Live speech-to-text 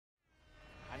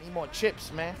more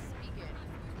chips, man.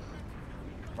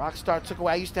 Rockstar took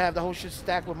away. I used to have the whole shit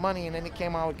stacked with money, and then it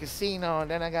came out with casino, and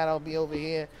then I got to be over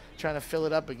here trying to fill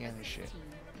it up again and shit.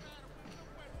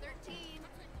 13.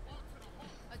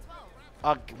 A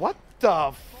 12. What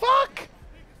the fuck?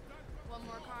 One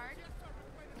more card.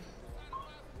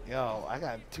 Yo, I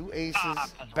got 2 aces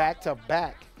back to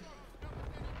back.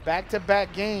 Back to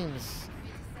back games.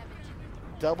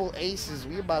 Double aces.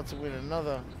 We about to win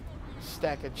another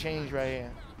stack of change right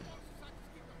here.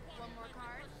 One more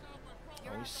card.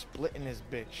 Oh, we splitting this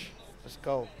bitch. Let's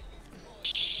go.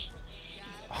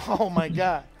 Oh my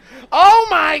god. Oh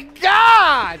my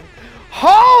god!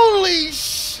 Holy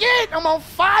shit! I'm on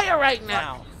fire right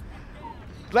now.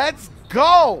 Let's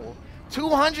go.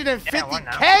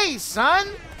 250K, son.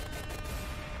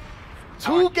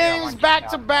 2 games back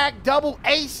to back, double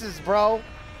aces, bro.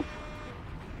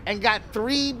 And got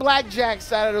 3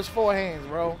 blackjacks out of those 4 hands,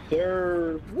 bro.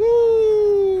 Sir.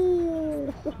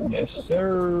 Woo! Yes,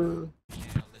 sir.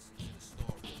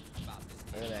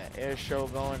 Look at that air show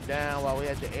going down while we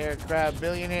had the aircraft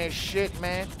billionaire shit,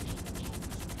 man.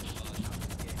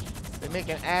 They're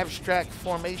making abstract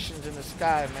formations in the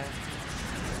sky, man.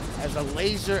 As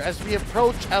we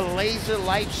approach a laser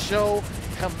light show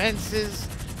commences.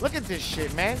 Look at this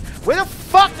shit, man. Where the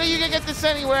fuck are you gonna get this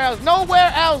anywhere else?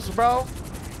 Nowhere else, bro.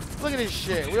 Look at this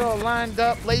shit. We're all lined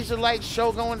up. Laser light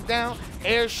show going down.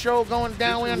 Air show going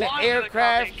down. We're on the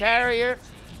aircraft carrier.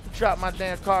 Drop my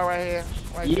damn car right here.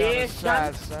 Right down the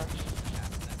side, son.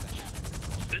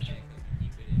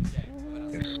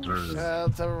 Shout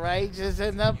out to Righteous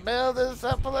in the building.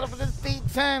 Up a little bit of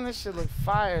D10. This shit look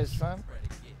fire, son.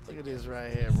 Look at this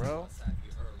right here, bro.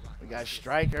 We got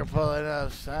Striker pulling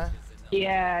up, son.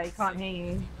 Yeah, you can't hear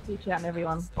you. He's chatting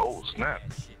everyone. Oh, snap.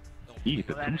 Wait,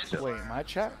 my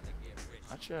chat?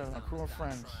 My chat, my crew of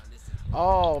friends.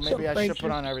 Oh, maybe I should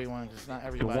put on everyone, because not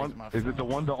everybody's my friend. Is it the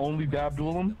one, the only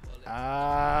DabDoulem?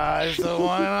 Ah, it's the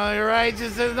one on your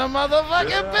Righteous in the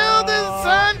motherfucking building,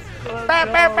 son!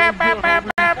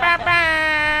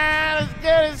 Let's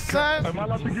get it, son! Am I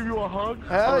allowed to give you a hug?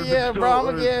 Hell yeah, bro, I'm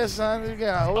gonna get it, son. You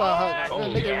got a hug.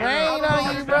 Gonna make it rain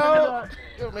on you, bro.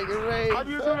 Gonna make it rain. How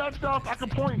do you do that stuff? I can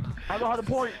point. I know how to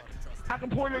point. I can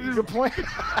point at you. Good point.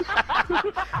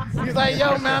 He's like,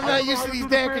 yo, man, I'm not used to these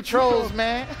damn controls,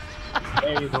 man.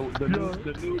 Hey,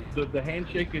 the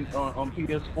handshake on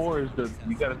PS4 is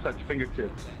you gotta touch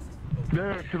fingertips.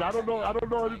 Yeah, cause I don't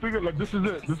know anything. Like, this is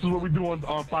it. This is what we do on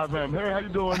 5M. Hey, how you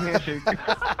doing? Handshake.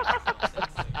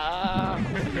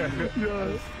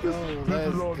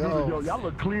 Let's go. Yo, y'all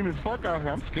look clean as fuck out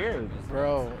here. I'm scared.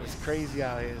 Bro, it's crazy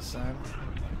out here, son.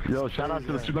 Yo, shout out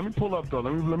to the. Let me pull up though.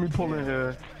 Let me pull in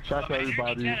here. Shout out to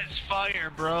everybody. That is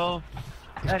fire, bro.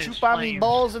 Is Chupami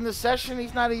Balls in the session?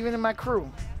 He's not even in my crew.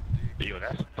 Yo,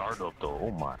 that's startup though.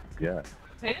 Oh my god.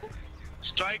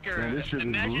 Striker, Man,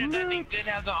 imagine that thing did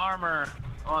have the armor.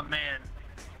 Oh man.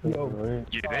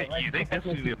 Yeah, they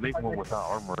definitely make one without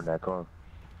armor in that car.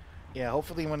 Yeah,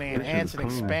 hopefully when they enhance and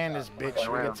expand this bitch,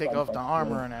 we can take off the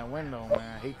armor in that window,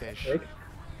 man. I hate that shit.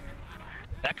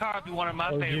 That car would be one of my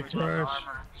favorites. Armor.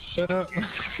 Shut up.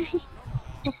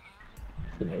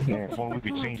 Before we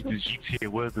could change the GTA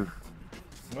weather.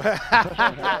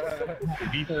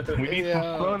 we need some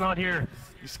sun out here.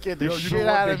 You scared the shit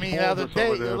out of me the other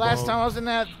day. The last time I was in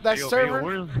that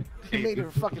server, he made a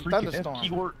fucking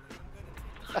thunderstorm.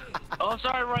 Oh,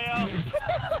 sorry, Royale.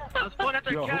 Let's point at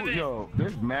the Kevin. Yo,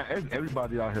 there's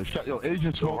everybody out here. Yo,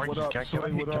 Agent Smoke, what up? Can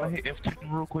I hit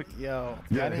F10 real quick? Yo,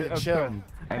 yeah, I need hit to chill. F10.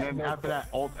 And then after that,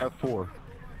 Alt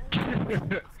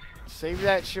F4. Save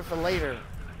that shit for later.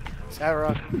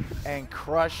 Terra and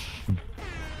Crush.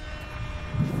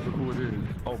 Look who it is.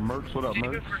 Oh, Mercs, what up,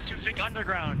 Mercs? For Too Thick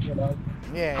Underground.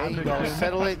 Yeah, there you go.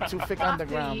 Settle it. Too Thick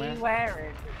Underground, man. Wear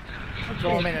it.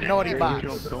 Throw him in a naughty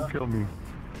box. Don't kill me.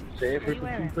 Say it for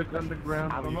Too Thick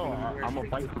Underground. I don't know. I'm a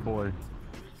biker boy.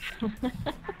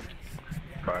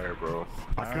 Fire, bro.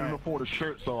 I couldn't afford a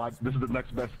shirt, so this is the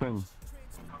next best thing.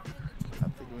 I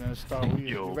think we're gonna start.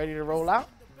 You ready to roll out?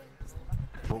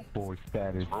 Broke boy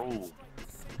status. Roll.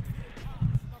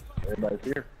 Everybody's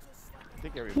here. I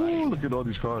think everybody. Ooh, look at all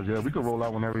these cars. Yeah, we can roll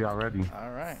out whenever y'all ready.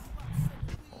 All right.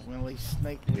 Willie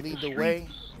Snake lead the way.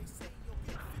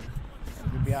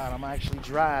 And we'll be out. I'm gonna actually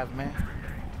drive, man.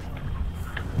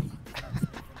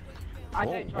 I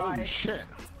don't drive. Holy shit.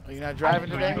 Are you not driving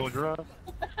today? You don't drive?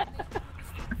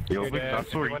 Yo, Vic, I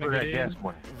saw you for that gas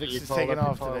money. Vic's is taking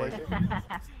off today.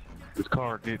 This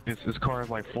car is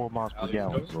like 4 miles per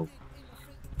gallon. So.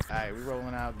 Alright, we're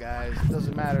rolling out, guys.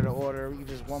 Doesn't matter the order. We can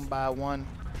just one by one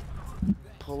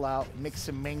pull out, mix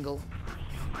and mingle.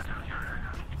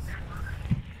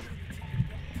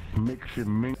 Mix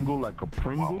and mingle like a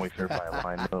Pringle. I'm waiting for everybody to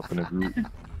line up in a group.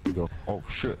 You go, oh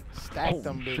shit. Stack Holy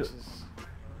them shit. bitches.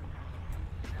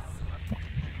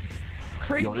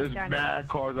 Yo, there's mad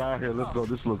cars out here. Let's go.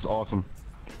 This looks awesome.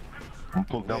 I'm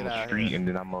pulling down the street and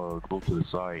then I'm gonna go to the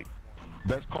side.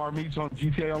 Best car meets on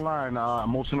GTA Online.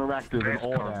 Most interactive and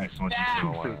all that. Meets on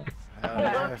GTA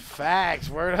Online. Facts.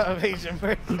 Word up, Asian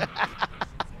person.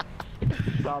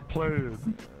 Stop playing.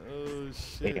 Oh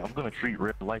shit. Hey, I'm gonna treat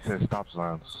red lights as stop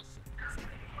signs.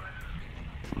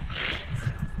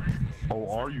 Oh,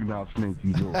 are you now, Snake,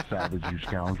 you little savage, you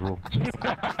scoundrel?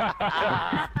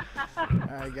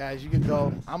 Alright, guys, you can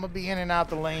go. I'm gonna be in and out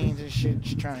the lanes and shit,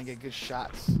 just trying to get good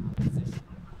shots.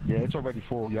 Yeah, it's already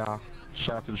full, y'all.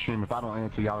 Shout out to the stream. If I don't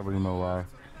answer, y'all already know why.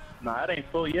 Nah, it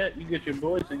ain't full yet. You get your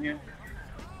boys in here.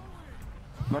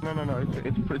 No.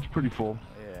 It's pretty full.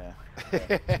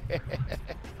 Yeah.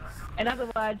 In other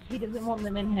words, he doesn't want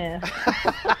them in here.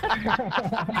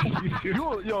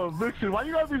 Yo, Vixen, why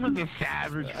you gotta be such a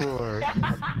savage for?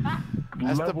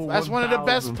 That's one of the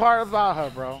best part about her,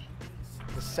 bro.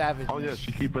 The savage. Oh yeah,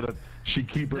 she keep it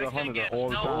 100 all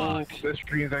the time. That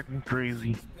stream's acting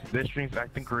crazy. That stream's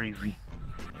acting crazy.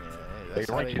 Yeah, Hey,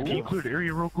 that's can you clear the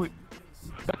area real quick?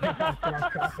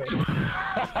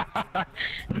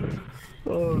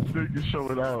 Oh, Snake is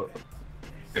showing out.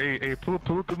 Hey, pull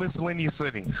up the miscellaneous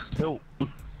settings. Help.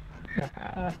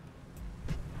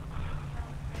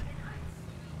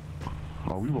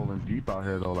 Oh, we rolling deep out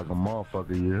here though, like a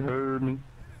motherfucker. You heard me?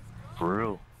 For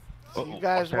real. So you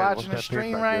guys What's watching the that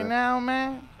stream pic right there? now,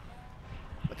 man?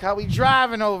 Look how we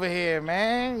driving over here,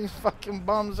 man. These fucking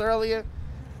bums earlier,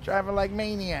 driving like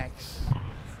maniacs.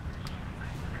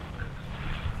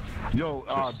 Yo,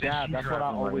 Dad, that's what I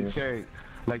always say.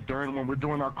 Like when we're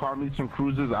doing our car meets and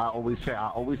cruises, I always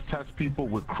test people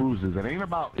with cruises. It ain't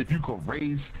about if you can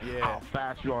race, how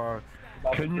fast you are.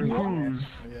 Can you cruise?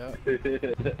 Yeah.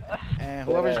 And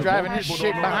whoever's driving this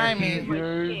shit behind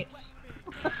me,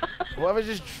 whoever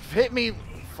just hit me,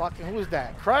 fucking, who is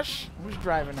that? Crush? Who's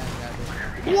driving that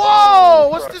guy? Whoa!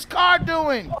 What's this car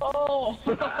doing? Oh.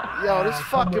 Yo, this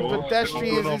fucking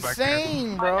pedestrian is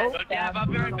insane, bro. Dab, I'll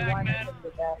be right back, man.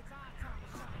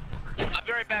 I'll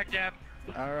be right back, Dab.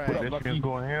 All right. Pedestrians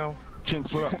going ham.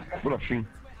 Chinks, what up? What up, Sheen?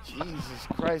 Jesus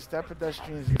Christ, that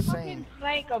pedestrian is insane.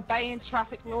 Snake obeying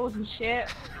traffic laws and shit.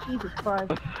 Jesus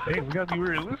Christ. Hey, we gotta be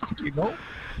realistic, you know?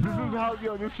 This is how,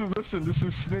 yo, this is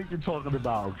Snake you're talking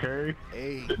about, okay?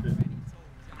 Hey,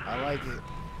 I like it.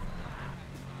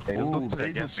 Hey, let's go Ooh, to that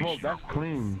Agent gas Smoke, station. that's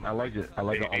clean. I like it. I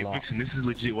like it a lot. Vixen, this is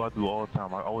legit what I do all the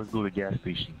time. I always go to gas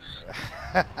stations.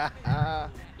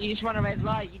 You just want a red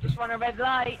light. You just want a red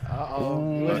light.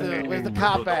 Uh-oh. Where's the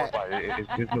cop at?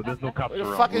 There's no cops Where the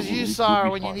around. fuck is you,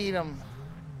 Sar, when you need him?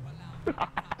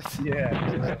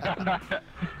 Yeah.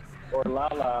 Or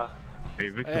Lala. Hey,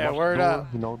 Vixen, Yeah, watch word the door, up.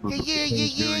 You know,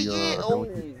 the Yeah. Oh.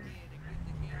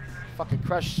 Fucking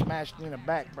Crush smashed me in the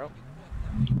back, bro.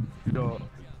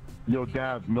 Yo,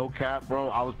 Dad, no cap, bro.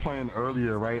 I was playing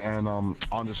earlier, right? And on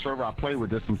the server I play with,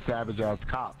 there's some savage-ass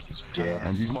cops. Yeah.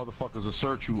 And these motherfuckers will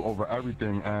search you over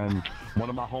everything. And one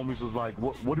of my homies was like,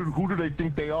 who do they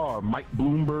think they are? Mike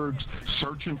Bloomberg's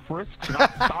search and frisk?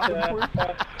 Stop and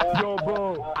frisk? Yo,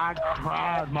 bro, I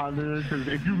cried, my nigga, because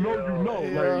if you know, you know.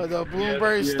 Yo, Like, the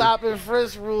Bloomberg stop and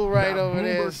frisk rule right over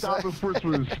there. Bloomberg stop and frisk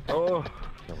was, oh.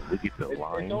 Look at the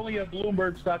line. It's only a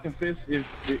Bloomberg stock and fist if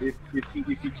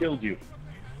he killed you.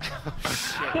 Oh,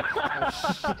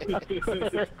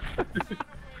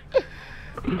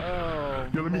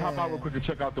 Yo, let me hop out real quick and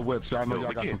check out the whips. I know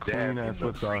y'all got some clean ass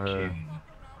whips out here.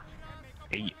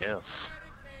 AF.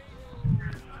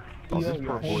 Oh, this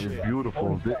purple is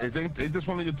beautiful. Is this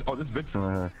one of your? Oh, this Vixen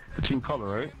right here. The team color,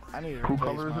 right? I need to Who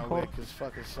replace color is my it called? wig because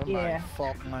fucking somebody Yeah.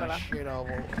 fucked my shit all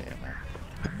over here, man.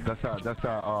 That's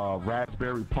that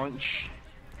raspberry punch.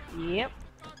 Yep.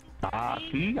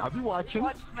 See, I'll be He watching.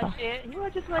 watches my shit. He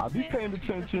watches my I'll be shit. paying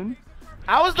attention.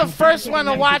 I was the first one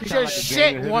to watch your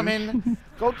shit, woman.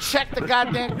 Go check the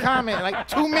goddamn comment. Like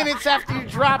 2 minutes after you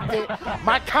dropped it,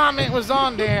 my comment was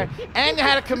on there, and you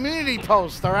had a community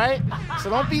post, all right?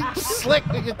 So don't be slick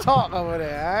when you talk over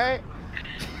there, all right?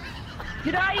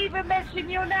 Did I even mention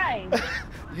your name?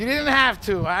 You didn't have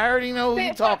to. I already know who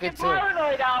you're talking fucking to.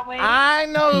 paranoid, aren't we? I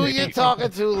know who you're talking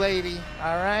to, lady,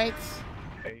 all right?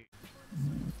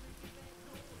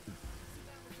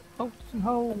 Folks and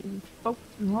hoes. Folks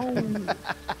and hoes.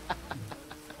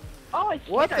 Oh, it's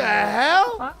What the shit, I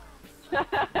hell? know.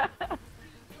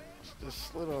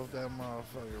 Just slid off that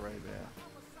motherfucker right there.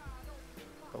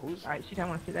 Who's? Alright, she don't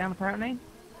want to sit down apparently.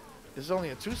 There's only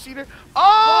a two-seater?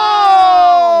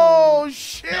 Oh,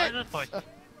 shit! No,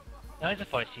 it's a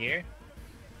first year.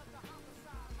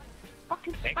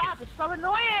 fucking spam is so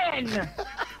annoying.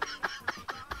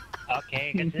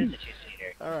 Okay, consistency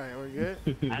here. Alright, we're good?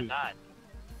 I'm not.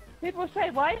 People say,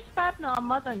 why is spam not a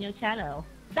mod on your channel?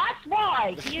 That's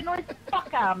why! He annoys the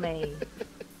fuck out of me.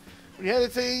 We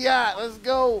headed to the yacht. Let's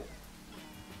go.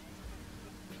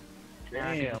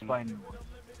 Damn.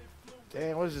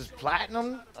 Damn, what is this?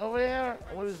 Platinum over there?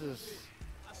 What is this?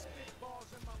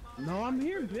 No, I'm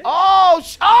here, bitch. Oh!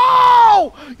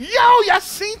 Oh! Yo, y'all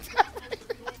seen that?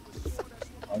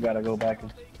 I gotta go back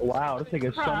and... Wow, this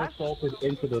nigga somersaulted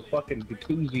into the fucking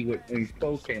jacuzzi when his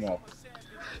clothes came off.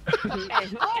 Hey,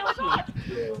 who killed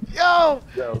me? Yo,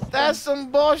 that's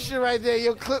some bullshit right there.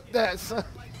 Yo, clip that, son.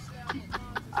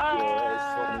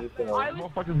 I was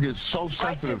Motherfuckers get so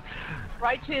sensitive.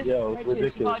 righteous. Yo, it's Righteous. You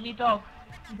ridiculous. got a new dog.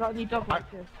 You got a new dog,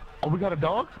 Righteous. Oh, we got a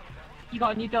dog? You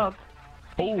got a new dog.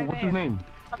 Oh, what's his name?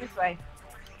 Come this way.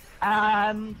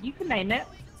 You can name it.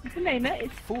 You can name it.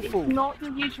 It's Foo-foo. not the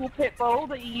usual pit bull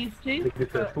that you used to.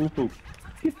 It's a foo-foo.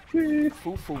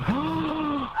 Foo-foo.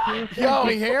 Yo,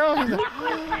 you hear him?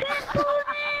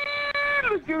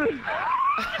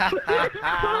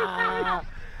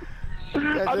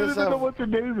 I didn't even know what to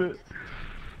name it.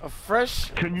 A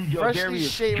fresh, Can you, yo, freshly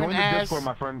Darius, shaven join the ass Discord,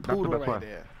 my friend. That's the poodle best right way.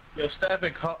 there. Yo,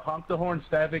 Stavik, honk the horn,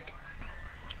 Stavik.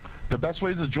 The best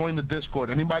way is to join the Discord.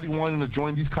 Anybody wanting to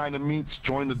join these kind of meets,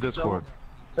 join the Discord.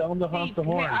 Tell him to honk the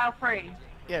horn. Alfred.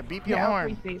 Yeah, beep your Yeah, horn.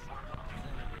 Alfred, please.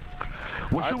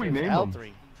 What should we name him?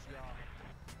 L3.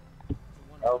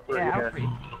 Alfred, Yeah, yeah. Alfred.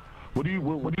 What do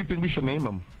you think we should name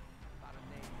him?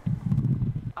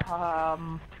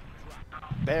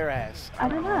 Bare ass. I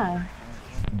don't know.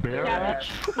 Bear Yeah, Ass?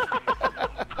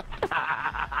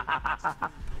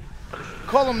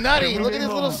 Call him Nutty. Can we Look at name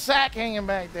his little him- sack hanging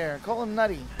back there. Call him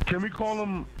Nutty. Can we call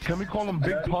him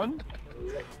Big Pun?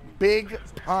 Big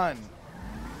pun.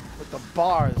 With the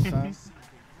bars, son.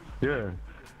 Yeah.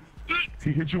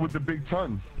 He hit you with the big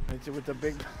ton. Hit you with the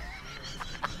big.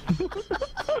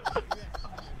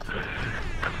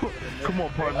 Come on,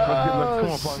 Pun. Oh,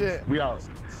 Come on, Pun. shit. We out.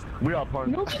 We out,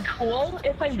 Pun. It would be cool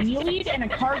if I wheelied and a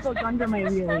car goes under my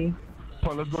wheelie.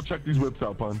 Pun, let's go check these whips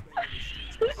out, Pun.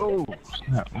 Oh.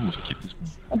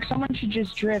 Like someone should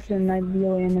just drift and I'd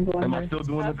wheelie and then go Am under. I still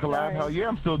doing the collab? Hell yeah,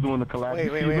 I'm still doing the collab. Wait,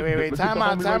 You wait, see, wait, look- wait, wait. look at the Time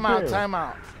out, homie time right out, there. time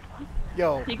out.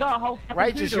 Yo, You got a whole fucking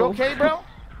Righteous, you poodle. okay, bro?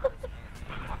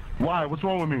 Why? What's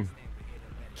wrong with me?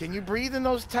 Can you breathe in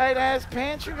those tight ass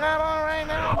pants you got on right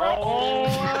now, bro?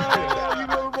 Oh,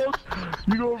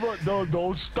 you gonna run? No,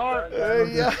 don't start.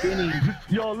 Yeah.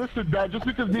 Yo, listen, Dad. Just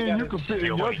because me and you can fit in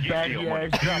your baggy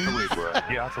ass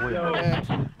jeans.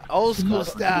 Old school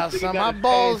style, son.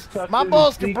 My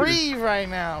balls can breathe right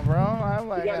now, bro. I'm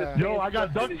like, Yo, I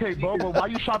got duct tape, bro. But why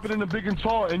you shopping in the big and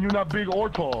tall and you're not big or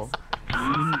tall?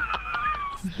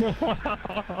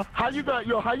 How you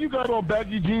got on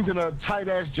baggy jeans and a tight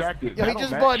ass jacket? yo, he That just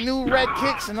don't bought match. new red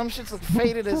kicks and them shits look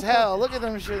faded as hell. Look at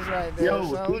them shits right there,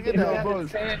 Yo, son. Look at yo, that. bro.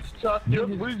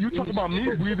 You talking about me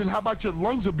breathing? How about your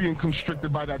lungs are being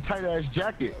constricted by that tight ass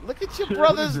jacket? Look at your Shit,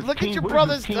 brothers. what is this, Look at Teen- your what is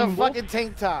brothers' this, Teen Wolf? fucking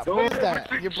tank top. What is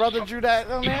that? Your brother drew that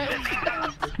on there?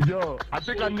 Yo, I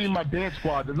think I need my dance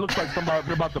squad. It looks like somebody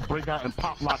they're about to break out and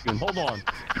pop locking. Hold on.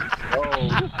 Oh,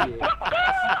 shit.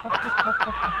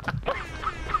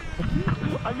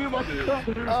 I need my. We got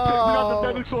the Oh.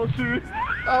 medics on series.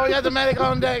 Oh, we got the medic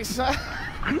on deck, son.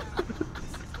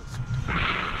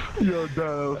 Yo, that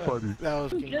was funny. That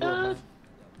was King Cool, man.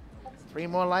 3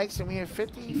 more likes and we hit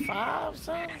 55,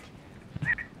 son.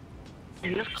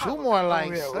 2 more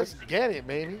likes. Let's get it,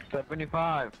 baby.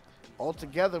 75.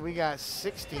 Altogether, we got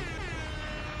 60. We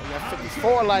got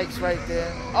 54 likes right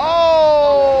there.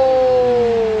 Oh!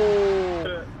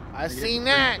 I seen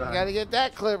that. You gotta get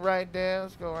that clip right there.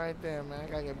 Let's go right there, man. I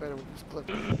gotta get better with this clip.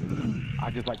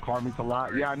 I just like Carmen's a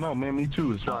lot. Yeah, I know, man. Me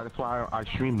too. That's why I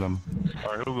stream them.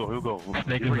 All right, he'll go.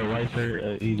 Snake is a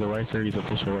ricer. He's a ricer. He's a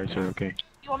official ricer. Okay.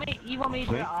 You want me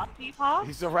to ask you, Paul?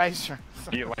 He's a ricer.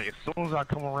 Yeah, like as soon as I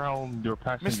come around your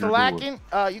passenger Mr. door. Lacken,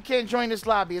 you can't join this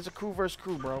lobby. It's a crew versus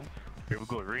crew, bro. Here we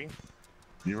go, ready?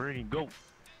 You ready? Go.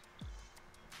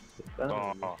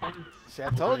 See, I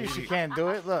told you she can't do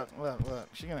it. Look.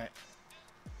 She gonna.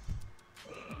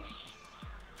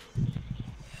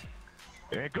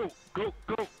 And go.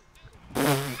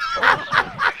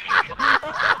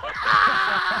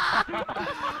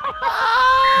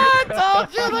 I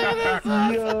told you, look at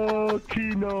this. Yo,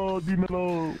 Kino,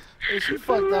 Dimelo. Hey, she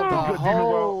fucked up the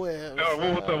whole whip.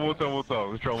 What's up?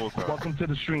 Let's try what's up. Welcome to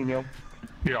the stream, yo.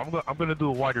 Here, I'm gonna do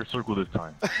a wider circle this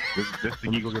time. This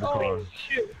thing you go get a car.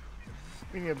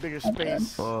 We need a bigger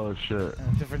space. Oh shit.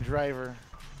 And a different driver.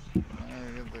 There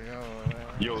we go.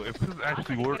 Yo, if this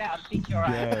actually works, Get out, beat your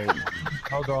ass. Yeah.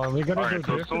 Hold on, we gotta alright, do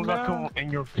so as soon as I come in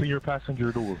to your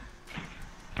passenger door.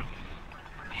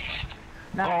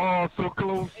 No. Oh, so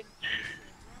close.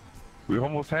 We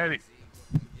almost had it.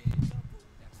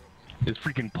 It's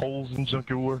freaking poles and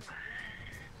junk everywhere.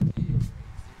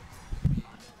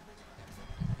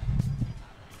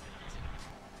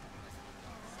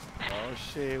 Oh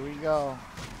shit, here we go.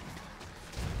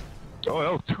 Oh,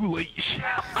 that was too late.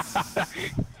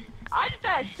 I just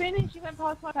had spinning. She went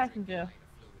past my passenger.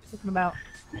 Talking about.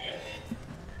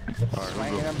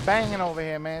 Swinging and banging over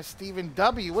here, man. Stephen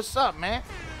W, what's up, man?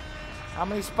 How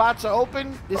many spots are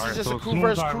open? This is just a crew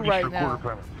versus crew right now.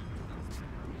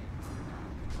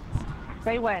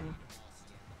 Say when.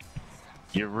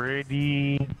 Get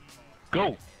ready.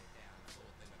 Go.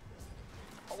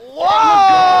 Whoa!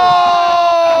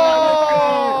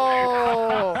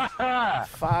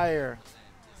 Fire.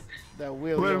 That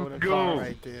wheelie over the car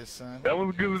right there, son. That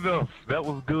was good enough. That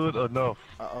was good enough.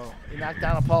 Uh-oh. He knocked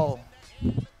down a pole.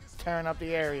 Tearing up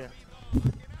the area.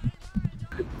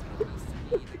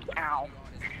 Ow.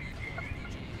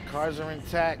 Cars are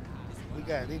intact.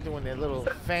 They doing their little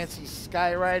fancy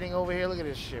skywriting over here. Look at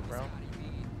this shit, bro.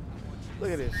 Look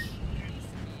at this.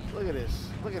 Look at this.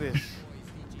 Look at this.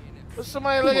 Let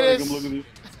somebody look at this.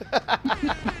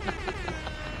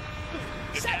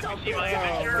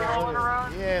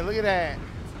 Yeah, look at that.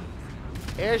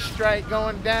 Airstrike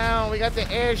going down. We got the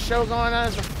air show going on.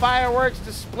 It's a fireworks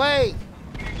display.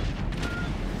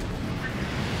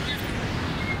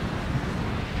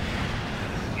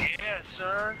 Yeah,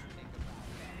 sir.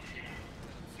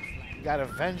 Got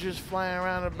Avengers flying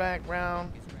around the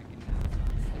background.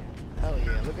 Hell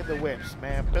yeah, look at the whips,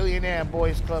 man. Billionaire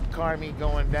Boys Club car meet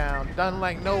going down. Done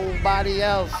like nobody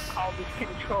else. I call this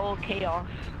controlled chaos.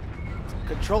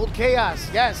 Controlled chaos,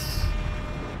 yes.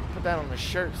 Put that on the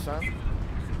shirt, son.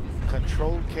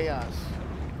 Controlled chaos.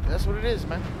 That's what it is,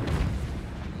 man.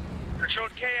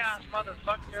 Controlled chaos,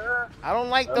 motherfucker. I don't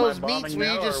like those meets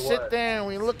where you just sit there and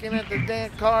we're looking at the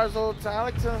damn cars all the time. I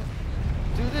like to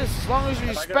do this. As long as you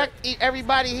respect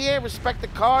everybody here, respect the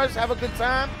cars, have a good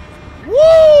time.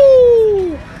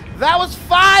 Woo! That was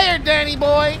fire, Danny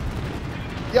boy.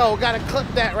 Yo, gotta clip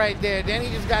that right there. Danny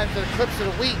just got into the clips of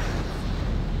the week.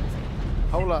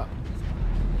 Hold up.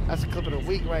 That's a clip of the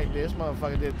week right there. This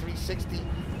motherfucker did 360.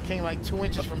 Came like 2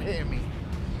 inches from hitting me.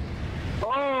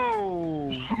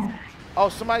 Oh! Oh,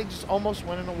 somebody just almost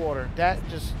went in the water. That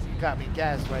just got me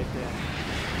gassed right there.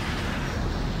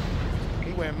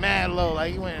 He went mad low,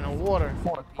 like he went in the water.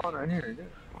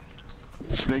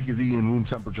 Snake is eating room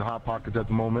temperature hot pockets at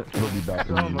the moment. He'll be back.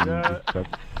 Oh my god.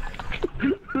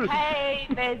 Hey,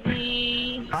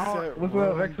 Bezzy. What's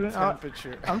up, Vexen?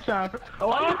 Temperature. I'm trying to...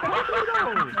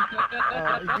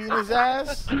 You beating his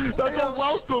ass? That's your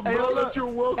welcome, Hey, bro. look. That's your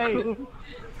welcome. Hey,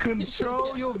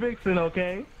 control your vixen,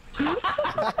 okay?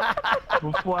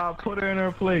 Before I put her in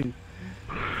her place.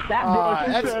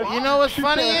 You know what's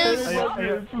funny is?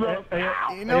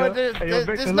 You know what?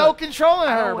 There's no controlling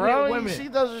her, bro. She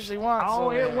does what she wants. I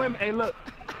don't hit women. Hey, look.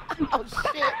 Oh,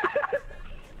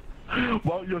 shit.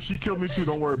 Well, yo, she killed me too.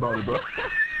 Don't worry about it, bro.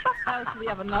 That was the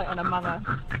other night on a mother.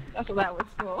 That's what that was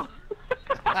for.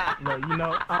 No, you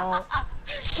know, I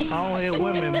don't hit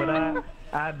women, but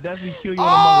I definitely kill you on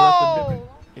a mother. That's a different...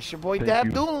 It's your boy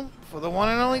DabDoulem for the one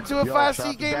and only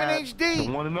 205C Gaming HD.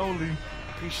 The one and only.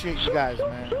 Appreciate you guys,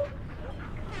 man.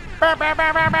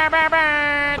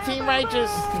 Team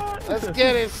Righteous. Let's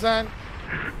get it, son.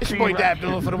 It's your boy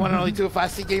DabDoulem for the one and only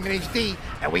 205C Gaming HD.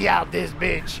 And we out this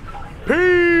bitch.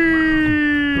 Peace.